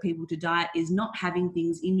easier for people to diet is not having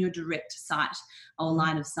things in your direct sight or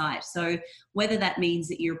line of sight. So whether that means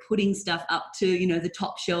that you're putting stuff up to, the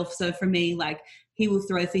top shelf. So for me, he will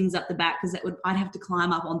throw things up the back because I'd have to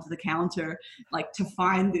climb up onto the counter to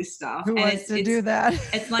find this stuff. Who wants to do that?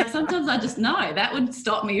 It's sometimes I just know that would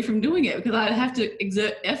stop me from doing it because I'd have to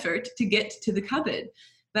exert effort to get to the cupboard.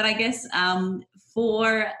 But I guess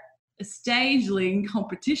for stageling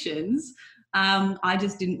competitions, I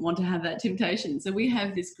just didn't want to have that temptation. So we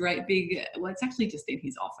have this great big, it's actually just in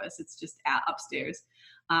his office. It's just out upstairs.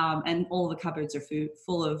 And all the cupboards are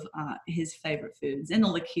full of his favorite foods. And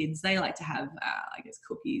all the kids, they like to have,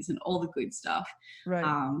 cookies and all the good stuff. Right.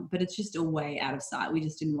 But it's just a way out of sight. We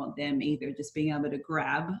just didn't want them either just being able to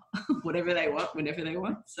grab whatever they want, whenever they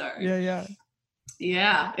want. So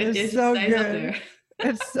yeah, it just so stays good. up there.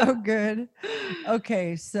 It's so good.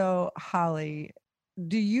 Okay, so Holly,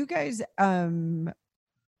 do you guys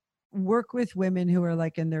work with women who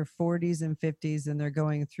are in their 40s and 50s and they're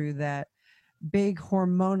going through that big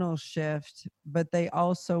hormonal shift, but they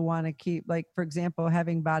also want to keep, for example,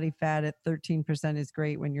 having body fat at 13% is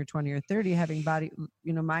great when you're 20 or 30. Having body,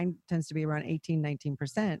 mine tends to be around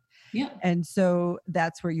 18-19%. Yeah. And so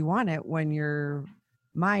that's where you want it when you're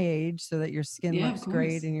my age, so that your skin looks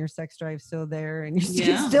great and your sex drive's still there and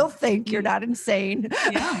you still think you're not insane.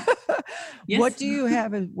 Yeah. Yes. What do you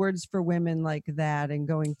have as words for women like that and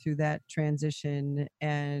going through that transition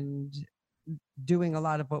and doing a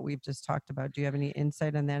lot of what we've just talked about? Do you have any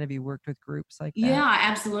insight on that? Have you worked with groups like that? Yeah,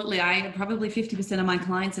 absolutely. Probably 50% of my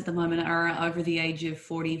clients at the moment are over the age of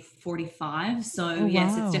 40, 45. So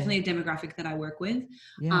yes, it's definitely a demographic that I work with.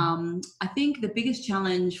 Yeah. I think the biggest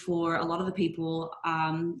challenge for a lot of the people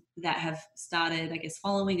that have started,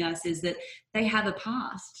 following us is that they have a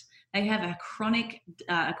past. they have a chronic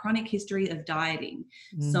history of dieting.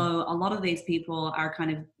 Mm. So a lot of these people are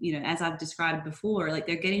kind of, you know, as I've described before, like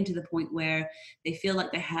they're getting to the point where they feel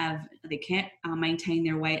like they can't maintain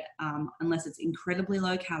their weight unless it's incredibly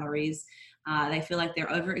low calories. They feel like they're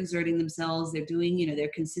overexerting themselves. They're doing, you know,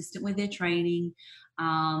 they're consistent with their training.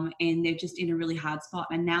 And they're just in a really hard spot.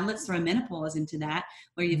 And now let's throw menopause into that,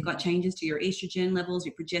 where you've got changes to your estrogen levels,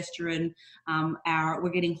 your progesterone. We're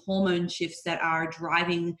getting hormone shifts that are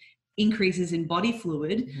driving increases in body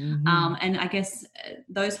fluid. And I guess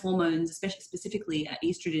those hormones, especially specifically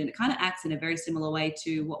estrogen, it kind of acts in a very similar way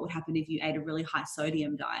to what would happen if you ate a really high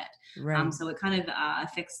sodium diet. Right. So it kind of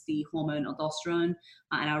affects the hormone aldosterone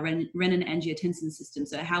and our renin-angiotensin system.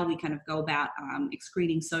 So how we kind of go about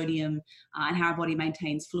excreting sodium and how our body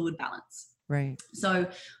maintains fluid balance. Right. So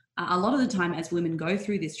a lot of the time as women go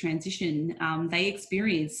through this transition, they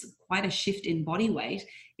experience quite a shift in body weight.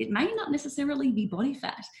 It may not necessarily be body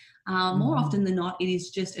fat. More often than not, it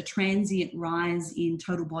is just a transient rise in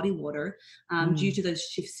total body water due to those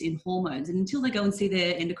shifts in hormones. And until they go and see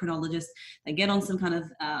their endocrinologist, they get on some kind of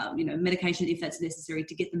medication if that's necessary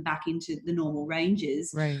to get them back into the normal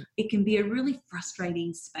ranges. Right. It can be a really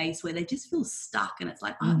frustrating space where they just feel stuck, and it's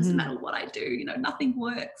like, oh, it doesn't matter what I do, you know, nothing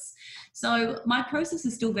works. So my process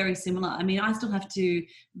is still very similar. I mean, I still have to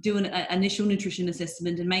do an initial nutrition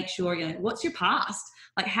assessment and make sure, you know, what's your past?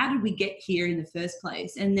 Like, how did we get here in the first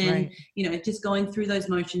place? And then, you know, just going through those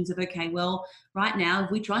motions of, okay, well, right now,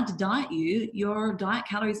 if we tried to diet you, your diet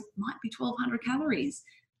calories might be 1,200 calories.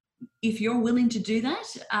 If you're willing to do that,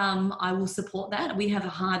 I will support that. We have a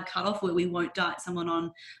hard cutoff where we won't diet someone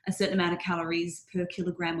on a certain amount of calories per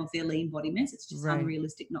kilogram of their lean body mass. It's just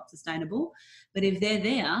unrealistic, not sustainable. But if they're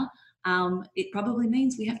there, it probably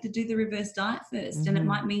means we have to do the reverse diet first. And it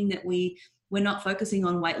might mean that we're not focusing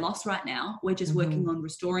on weight loss right now. We're just working on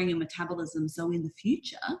restoring your metabolism. So in the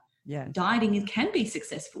future, dieting can be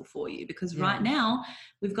successful for you, because right now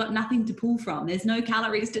we've got nothing to pull from. There's no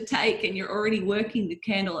calories to take, and you're already working the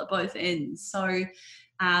candle at both ends. So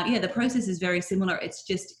the process is very similar. It's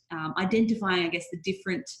just identifying, I guess, the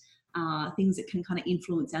different things that can kind of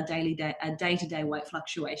influence our day-to-day weight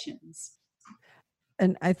fluctuations.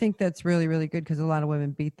 And I think that's really, really good, because a lot of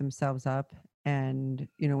women beat themselves up. And,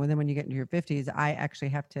 you know, when you get into your 50s, I actually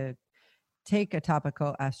have to take a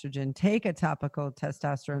topical estrogen, take a topical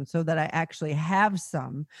testosterone, so that I actually have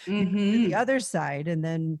some. The other side. And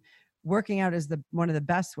then working out is one of the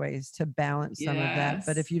best ways to balance some of that.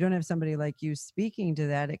 But if you don't have somebody like you speaking to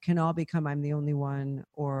that, it can all become, I'm the only one,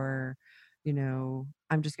 or, you know,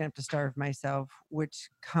 I'm just gonna have to starve myself, which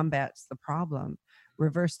combats the problem.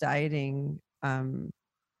 Reverse dieting,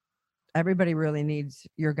 everybody really needs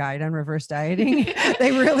your guide on reverse dieting.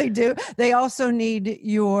 They really do. They also need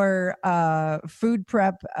your food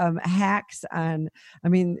prep hacks on. I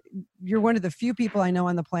mean, you're one of the few people I know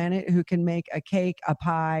on the planet who can make a cake, a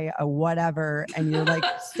pie, a whatever, and you're like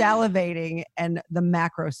salivating and the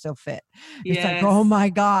macros still fit. It's like, oh my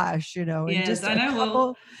gosh, you know, and just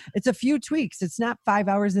it's a few tweaks. It's not 5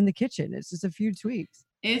 hours in the kitchen. It's just a few tweaks.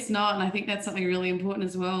 It's not. And I think that's something really important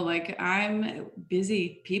as well. Like, I'm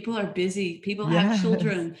busy. People are busy. People have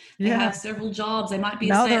children. They have several jobs. They might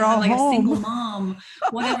be a single mom,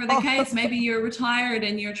 whatever the case. Maybe you're retired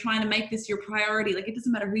and you're trying to make this your priority. Like, it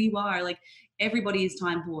doesn't matter who you are. Like, everybody is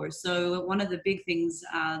time poor. So one of the big things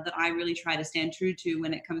that I really try to stand true to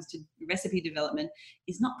when it comes to recipe development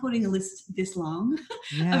is not putting a list this long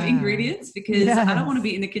of ingredients, because I don't want to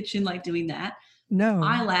be in the kitchen like doing that. No.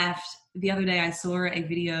 I laughed. The other day I saw a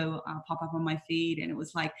video pop up on my feed, and it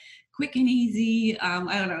was like quick and easy. I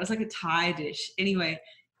don't know. It was like a Thai dish. Anyway,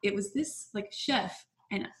 it was this like chef,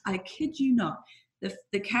 and I kid you not,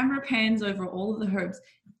 the camera pans over all of the herbs.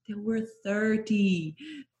 There were 30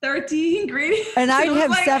 ingredients. And I'd have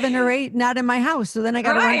like 7 or 8 not in my house. So then I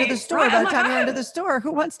got to run to the store. By the time I run to the store,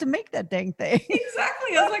 who wants to make that dang thing?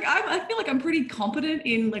 Exactly. I was like, I feel like I'm pretty competent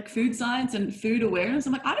in like food science and food awareness.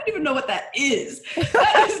 I'm like, I don't even know what that is.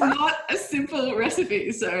 That is not a simple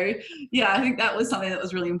recipe. So yeah, I think that was something that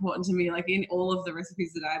was really important to me. Like, in all of the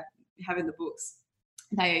recipes that I have in the books,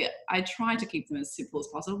 I try to keep them as simple as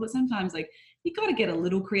possible, but sometimes like you got to get a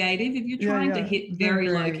little creative if you're trying to hit very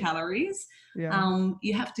low calories.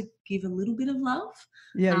 You have to give a little bit of love.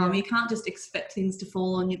 You can't just expect things to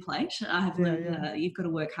fall on your plate. I have learned you've got to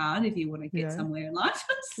work hard if you want to get somewhere in life.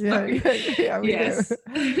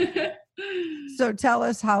 So tell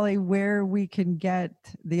us, Holly, where we can get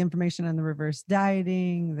the information on the reverse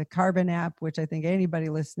dieting, the Carbon app, which I think anybody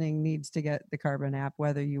listening needs to get the Carbon app,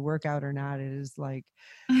 whether you work out or not. It is like,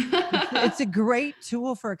 it's a great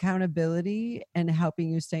tool for accountability and helping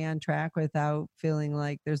you stay on track without feeling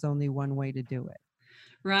like there's only one way to do it.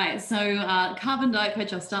 Right. So Carbon Diet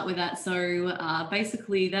Coach, I'll start with that. So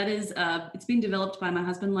basically that is, it's been developed by my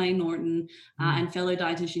husband, Lane Norton, and fellow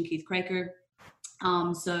dietitian Keith Craker.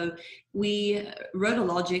 So we wrote a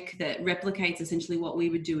logic that replicates essentially what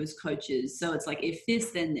we would do as coaches. So it's like, if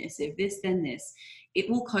this, then this, if this, then this. It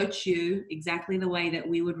will coach you exactly the way that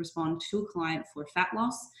we would respond to a client for fat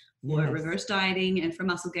loss, for reverse dieting, and for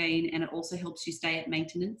muscle gain. And it also helps you stay at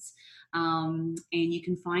maintenance. And you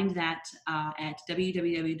can find that at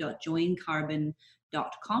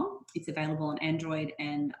www.joincarbon.com. It's available on Android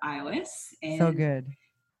and iOS. And so good.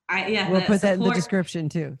 We'll put that in the description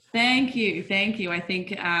too. Thank you. I think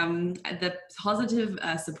the positive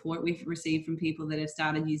support we've received from people that have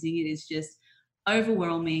started using it is just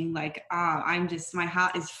overwhelming. Like, my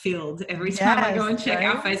heart is filled every time I go and check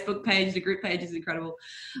our Facebook page. The group page is incredible.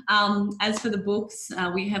 As for the books,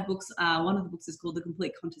 we have books. One of the books is called The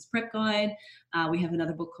Complete Contest Prep Guide. We have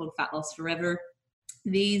another book called Fat Loss Forever.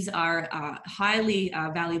 These are highly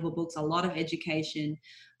valuable books, a lot of education,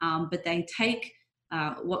 but they take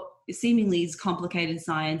what seemingly is complicated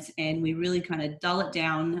science, and we really kind of dull it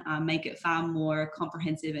down, make it far more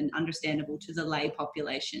comprehensive and understandable to the lay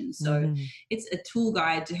population. So it's a tool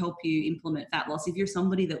guide to help you implement fat loss if you're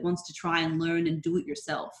somebody that wants to try and learn and do it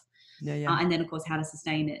yourself. And then, of course, how to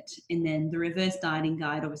sustain it. And then the reverse dieting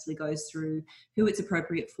guide obviously goes through who it's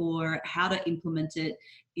appropriate for, how to implement it,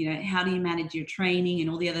 how do you manage your training and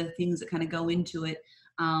all the other things that kind of go into it.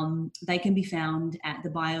 They can be found at the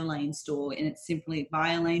BioLayne store, and it's simply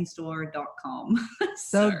biolanestore.com.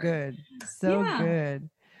 So good. Good.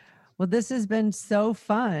 Well, this has been so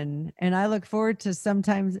fun. And I look forward to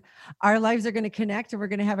sometimes our lives are going to connect and we're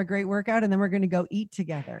going to have a great workout and then we're going to go eat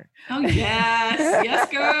together. Oh, yes. Yes,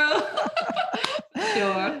 girl.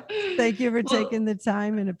 Sure. Thank you for taking the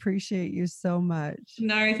time and appreciate you so much.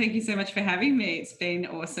 No, thank you so much for having me. It's been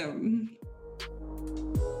awesome.